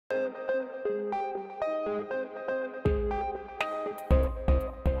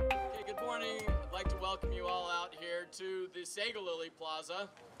welcome you all out here to the Sego Lily Plaza.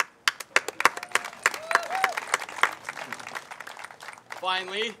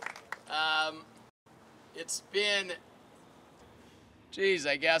 Finally, it's been,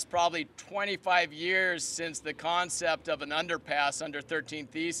 I guess probably 25 years since the concept of an underpass under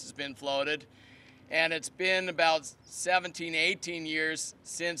 13th East has been floated. And it's been about 17, 18 years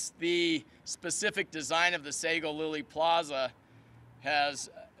since the specific design of the Sego Lily Plaza has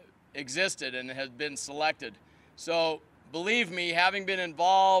existed and has been selected. So believe me, having been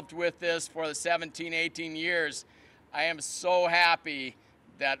involved with this for the 17, 18 years, I am so happy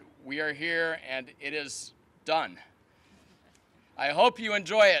that we are here and it is done. I hope you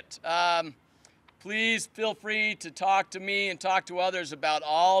enjoy it. Please feel free to talk to me and talk to others about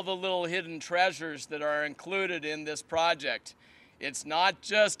all the little hidden treasures that are included in this project. It's not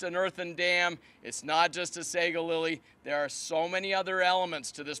just an earthen dam, it's not just a Sego Lily. There are so many other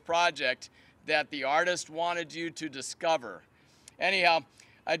elements to this project that the artist wanted you to discover. Anyhow,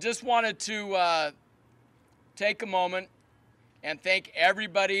 I just wanted to take a moment and thank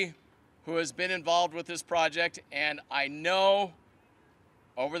everybody who has been involved with this project. And I know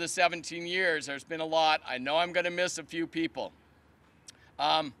over the 17 years, there's been a lot. I know I'm going to miss a few people.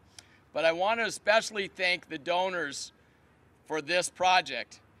 But I want to especially thank the donors for this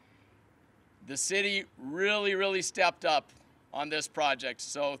project. The city really stepped up on this project.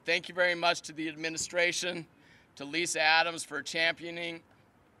 So thank you very much to the administration, to Lisa Adams for championing.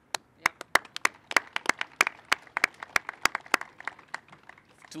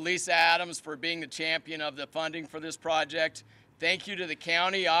 To Lisa Adams for being the champion of the funding for this project. Thank you to the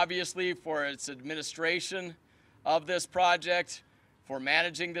county, obviously, for its administration of this project, for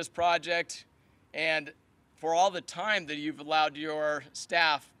managing this project, and for all the time that you've allowed your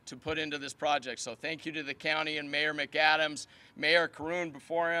staff to put into this project. So thank you to the county and Mayor McAdams, Mayor Caroon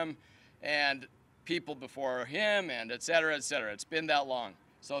before him, and people before him, and et cetera, et cetera. It's been that long.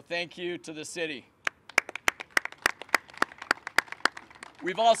 So thank you to the city.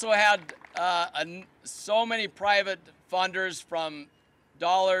 We've also had so many private funders, from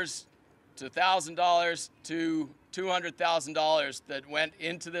dollars to $1,000 to $200,000 that went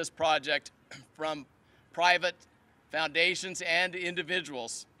into this project from private foundations and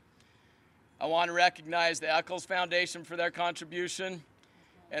individuals. I want to recognize the Eccles Foundation for their contribution,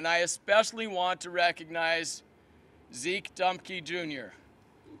 and I especially want to recognize Zeke Dumpke Jr.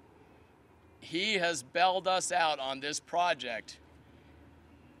 He has bailed us out on this project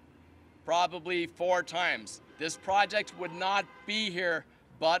probably 4 times. This project would not be here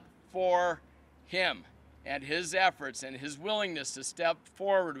but for him and his efforts and his willingness to step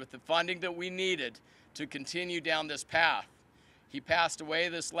forward with the funding that we needed to continue down this path. He passed away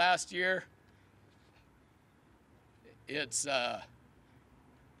this last year. It's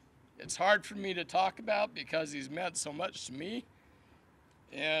hard for me to talk about because he's meant so much to me.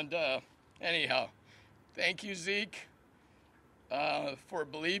 And anyhow, thank you, Zeke, for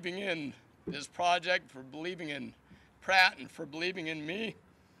believing in this project, for believing in Pratt, and for believing in me.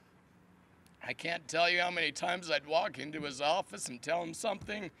 I can't tell you how many times I'd walk into his office and tell him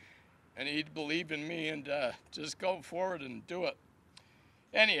something, and he'd believe in me and just go forward and do it.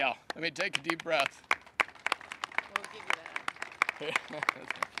 Anyhow, let me take a deep breath. We'll give you that.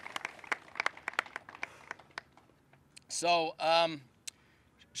 So,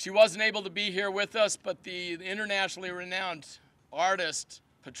 she wasn't able to be here with us, but the internationally renowned artist,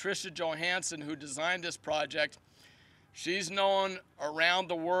 Patricia Johansson, who designed this project, she's known around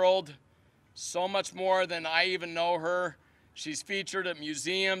the world so much more than I even know her. She's featured at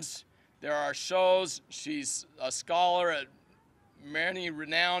museums. There are shows. She's a scholar at many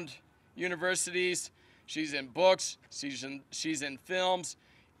renowned universities. She's in books. She's in films.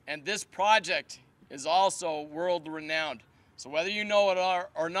 And this project is also world renowned. So whether you know it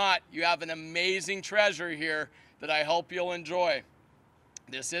or not, you have an amazing treasure here that I hope you'll enjoy.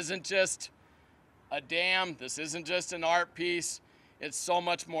 This isn't just a dam. This isn't just an art piece. It's so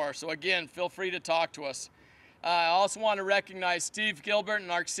much more. So again, feel free to talk to us. I also want to recognize Steve Gilbert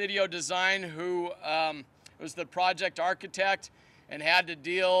and Arce-Larreta Design, who was the project architect and had to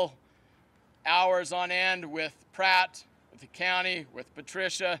deal hours on end with Pratt, with the county, with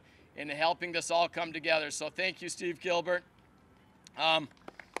Patricia, in helping this all come together. So thank you, Steve Gilbert. And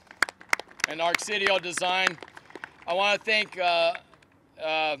Arce-Larreta Design. I want to thank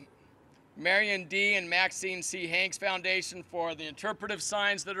Marion D. and Maxine C. Hanks Foundation for the interpretive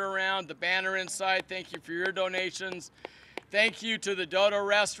signs that are around, the banner inside. Thank you for your donations. Thank you to the Dodo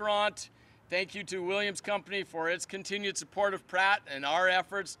Restaurant. Thank you to Williams Company for its continued support of Pratt and our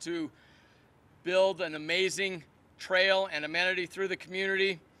efforts to build an amazing trail and amenity through the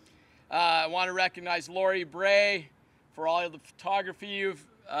community. I want to recognize Lori Bray for all of the photography you've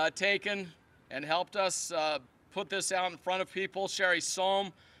taken and helped us put this out in front of people. Sherry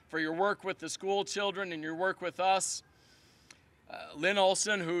Sohm for your work with the school children and your work with us. Lynn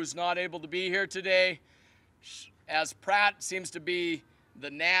Olson, who's not able to be here today, as Pratt seems to be the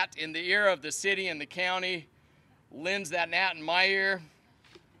gnat in the ear of the city and the county. Lynn's that gnat in my ear.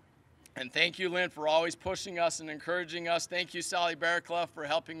 And thank you, Lynn, for always pushing us and encouraging us. Thank you, Sally Bearclough, for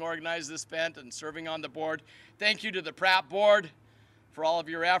helping organize this event and serving on the board. Thank you to the Pratt board for all of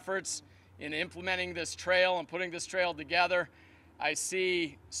your efforts in implementing this trail and putting this trail together. I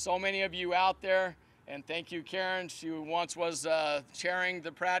see so many of you out there, and thank you, Karen. She once was chairing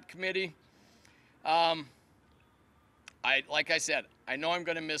the Pratt committee. Like I said, I know I'm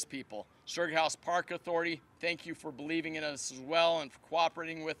going to miss people. Sugar House Park Authority, thank you for believing in us as well and for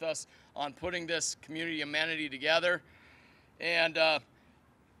cooperating with us on putting this community amenity together. And I'm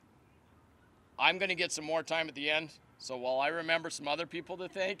going to get some more time at the end. So while I remember some other people to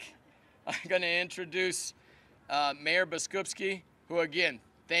thank, I'm going to introduce Mayor Biskupski, who again,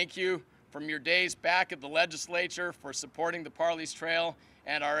 thank you from your days back at the legislature for supporting the Parley's Trail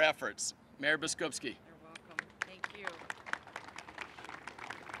and our efforts. Mayor Biskupski. You're welcome. Thank you.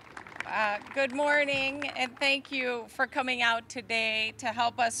 Good morning, and thank you for coming out today to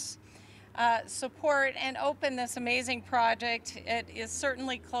help us support and open this amazing project. It is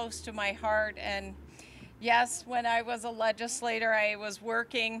certainly close to my heart, and yes, when I was a legislator, I was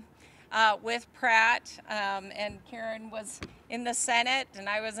working with Pratt, and Karen was in the Senate, and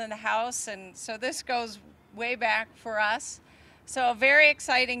I was in the House, and so this goes way back for us. So a very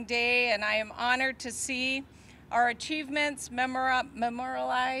exciting day, and I am honored to see our achievements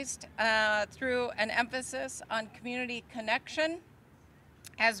memorialized through an emphasis on community connection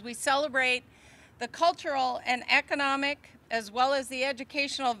as we celebrate the cultural and economic as well as the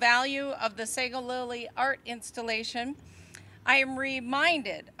educational value of the Sego Lily art installation. I am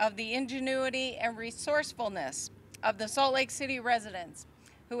reminded of the ingenuity and resourcefulness of the Salt Lake City residents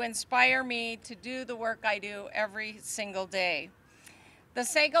who inspire me to do the work I do every single day. The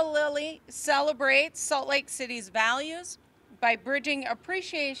Sego Lily celebrates Salt Lake City's values by bridging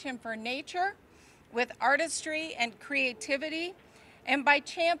appreciation for nature with artistry and creativity, and by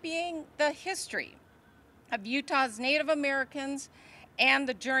championing the history of Utah's Native Americans and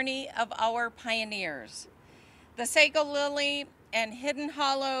the journey of our pioneers. The Sego Lily and Hidden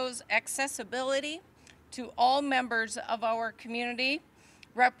Hollows accessibility to all members of our community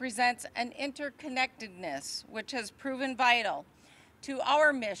represents an interconnectedness which has proven vital to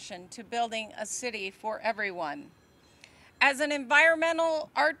our mission to building a city for everyone. As an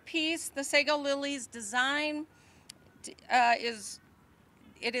environmental art piece, the Sego Lily's design is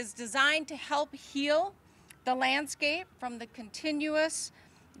designed to help heal the landscape from the continuous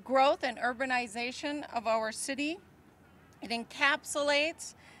growth and urbanization of our city. It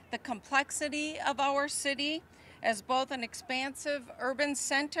encapsulates the complexity of our city as both an expansive urban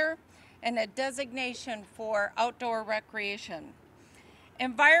center and a designation for outdoor recreation.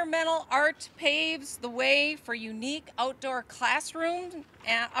 Environmental art paves the way for unique outdoor classroom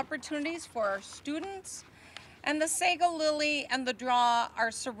opportunities for our students, and the Sego Lily and the Draw are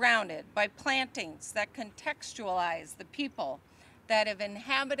surrounded by plantings that contextualize the people that have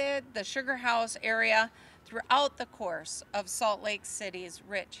inhabited the Sugar House area throughout the course of Salt Lake City's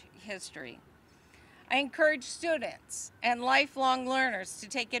rich history. I encourage students and lifelong learners to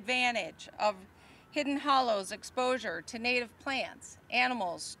take advantage of Hidden Hollow's exposure to native plants,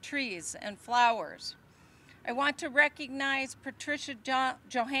 animals, trees, and flowers. I want to recognize Patricia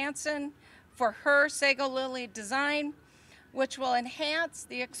Johansson for her Sego Lily design, which will enhance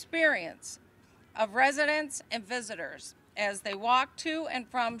the experience of residents and visitors as they walk to and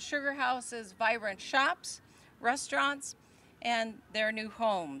from Sugar House's vibrant shops, restaurants, and their new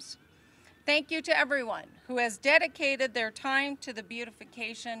homes. Thank you to everyone who has dedicated their time to the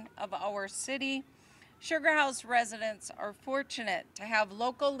beautification of our city. Sugar House residents are fortunate to have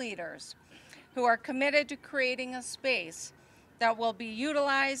local leaders who are committed to creating a space that will be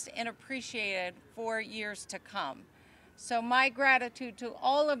utilized and appreciated for years to come. So my gratitude to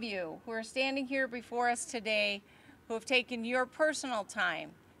all of you who are standing here before us today, who have taken your personal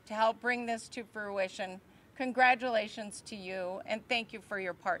time to help bring this to fruition. Congratulations to you, and thank you for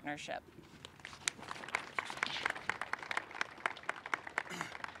your partnership.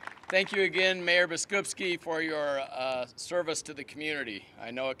 Thank you again, Mayor Biskupski, for your service to the community.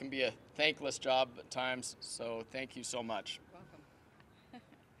 I know it can be a thankless job at times, so thank you so much.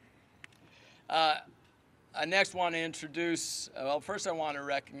 Welcome. I next want to introduce, well, first I want to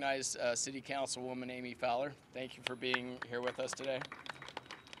recognize City Councilwoman Amy Fowler. Thank you for being here with us today.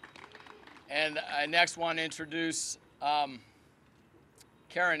 And I next want to introduce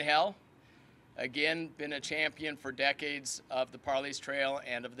Karen Hell. Again, been a champion for decades of the Parley's Trail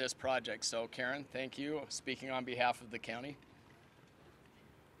and of this project. So Karen, thank you, speaking on behalf of the county.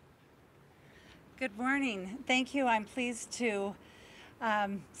 Good morning. Thank you. I'm pleased to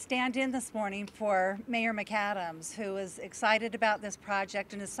stand in this morning for Mayor McAdams, who is excited about this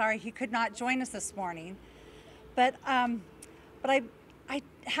project and is sorry he could not join us this morning. But I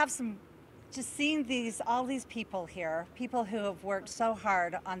have some, just seeing all these people here, people who have worked so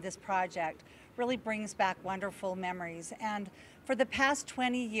hard on this project, really brings back wonderful memories. And for the past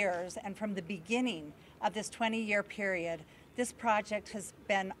 20 years, and from the beginning of this 20-year period, this project has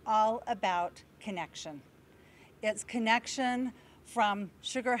been all about connection. It's connection from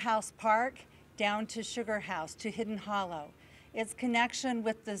Sugar House Park down to Sugar House to Hidden Hollow. It's connection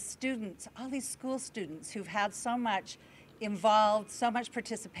with the students, all these school students who've had so much involved, so much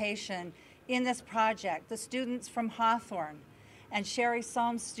participation in this project. The students from Hawthorne and Sherry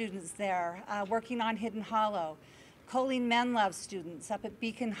Solms students there working on Hidden Hollow. Colleen Menlove students up at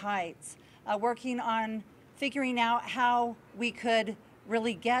Beacon Heights working on figuring out how we could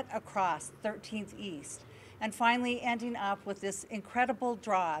really get across 13th East. And finally ending up with this incredible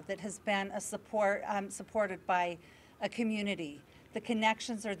draw that has been supported by a community. The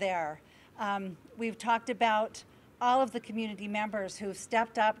connections are there. We've talked about all of the community members who've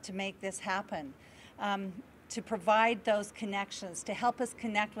stepped up to make this happen, to provide those connections, to help us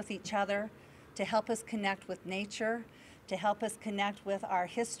connect with each other, to help us connect with nature, to help us connect with our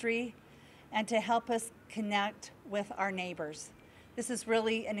history, and to help us connect with our neighbors. This is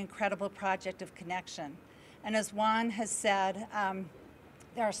really an incredible project of connection. And as Juan has said,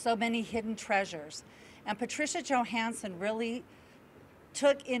 there are so many hidden treasures. And Patricia Johansson really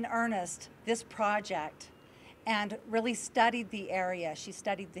took in earnest this project and really studied the area. She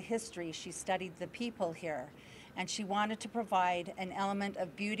studied the history, she studied the people here, and she wanted to provide an element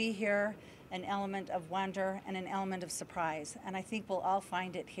of beauty here, an element of wonder, and an element of surprise. And I think we'll all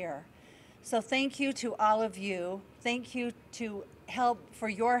find it here. So thank you to all of you. Thank you for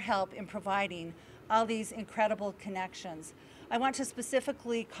your help in providing all these incredible connections. I want to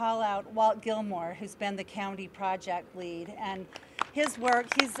specifically call out Walt Gilmore, who's been the county project lead, and his work.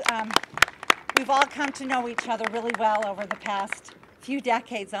 We've all come to know each other really well over the past few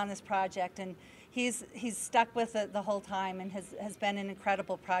decades on this project, and he's stuck with it the whole time and has been an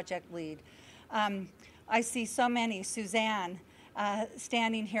incredible project lead. I see so many, Suzanne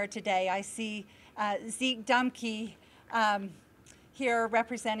standing here today. I see Zeke Dumke here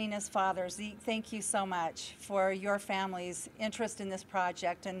representing his father. Zeke, thank you so much for your family's interest in this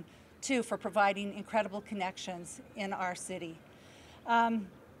project, and too for providing incredible connections in our city.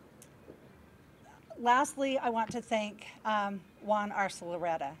 Lastly, I want to thank Juan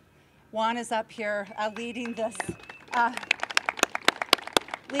Arce-Larreta. Juan is up here leading this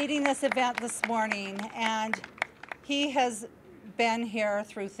event this morning, and he has been here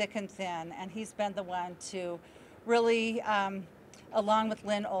through thick and thin, and he's been the one to really, along with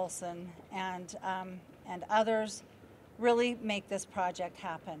Lynn Olson and others, really make this project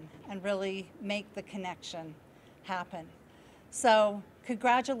happen and really make the connection happen. So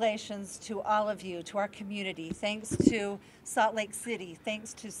congratulations to all of you, to our community. Thanks to Salt Lake City.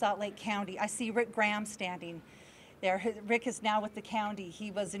 Thanks to Salt Lake County. I see Rick Graham standing there. Rick is now with the county.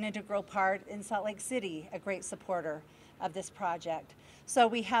 He was an integral part in Salt Lake City, a great supporter of this project. So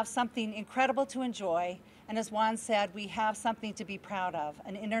we have something incredible to enjoy. And as Juan said, we have something to be proud of,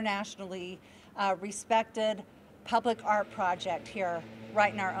 an internationally respected public art project here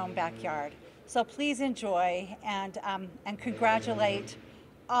right in our own backyard. So please enjoy and congratulate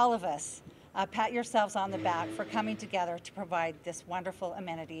all of us. Pat yourselves on the back for coming together to provide this wonderful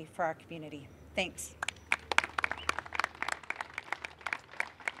amenity for our community. Thanks.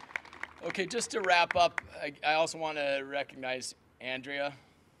 Okay, just to wrap up, I also want to recognize Andrea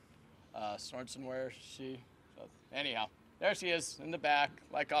Sorensen. Where is she? Anyhow, there she is in the back,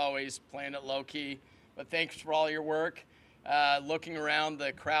 like always, playing it low-key. But thanks for all your work. Looking around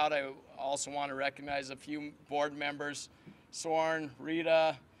the crowd, I also want to recognize a few board members, Soren,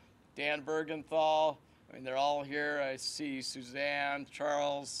 Rita, Dan Bergenthal. I mean, they're all here. I see Suzanne,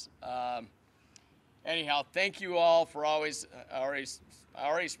 Charles. Anyhow, thank you all for always, I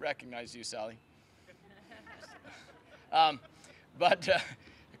already recognize you, Sally. But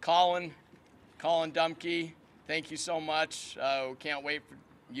Colin Dumke, thank you so much. We can't wait for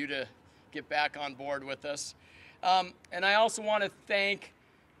you to get back on board with us. And I also want to thank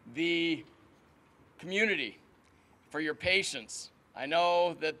the community for your patience. I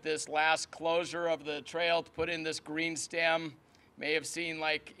know that this last closure of the trail to put in this green stem may have seemed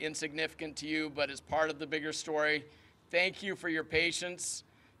like insignificant to you, but is part of the bigger story. Thank you for your patience.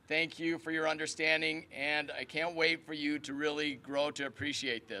 Thank you for your understanding, and I can't wait for you to really grow to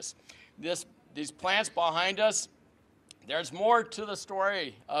appreciate this. These plants behind us, there's more to the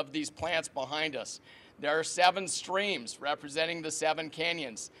story of these plants behind us. There are 7 streams representing the 7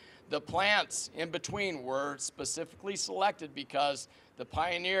 canyons. The plants in between were specifically selected because the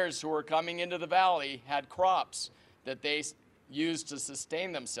pioneers who were coming into the valley had crops that they used to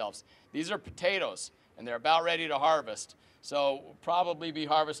sustain themselves. These are potatoes, and they're about ready to harvest. So we'll probably be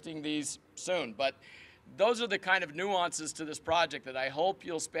harvesting these soon. But those are the kind of nuances to this project that I hope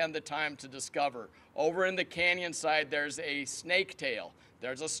you'll spend the time to discover. Over in the canyon side, there's a snake tail.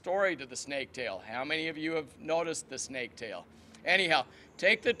 There's a story to the snake tail. How many of you have noticed the snake tail? Anyhow,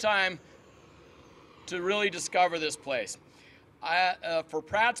 take the time to really discover this place. For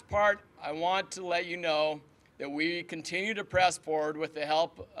Pratt's part, I want to let you know that we continue to press forward with the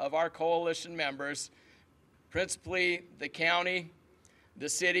help of our coalition members, principally the county, the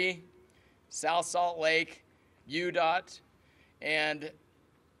city, South Salt Lake, UDOT, and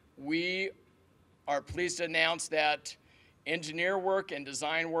we are pleased to announce that engineer work and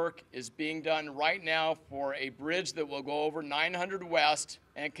design work is being done right now for a bridge that will go over 900 West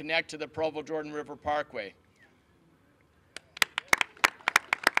and connect to the Provo Jordan River Parkway.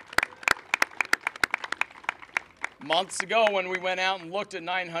 Months ago, when we went out and looked at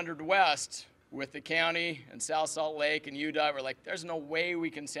 900 West with the county and South Salt Lake and UDOT, we're like, there's no way we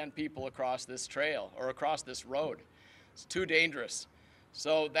can send people across this trail or across this road. It's too dangerous.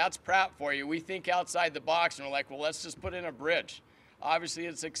 So that's Pratt for you. We think outside the box, and we're like, well, let's just put in a bridge. Obviously,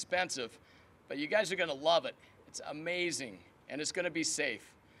 it's expensive, but you guys are going to love it. It's amazing, and it's going to be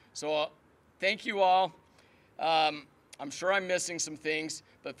safe. So thank you all. I'm sure I'm missing some things,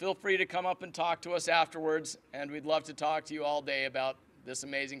 but feel free to come up and talk to us afterwards, and we'd love to talk to you all day about this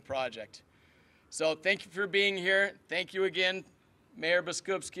amazing project. So thank you for being here. Thank you again, Mayor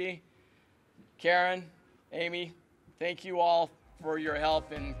Biskupski, Karen, Amy. Thank you all for your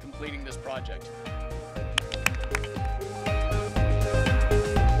help in completing this project.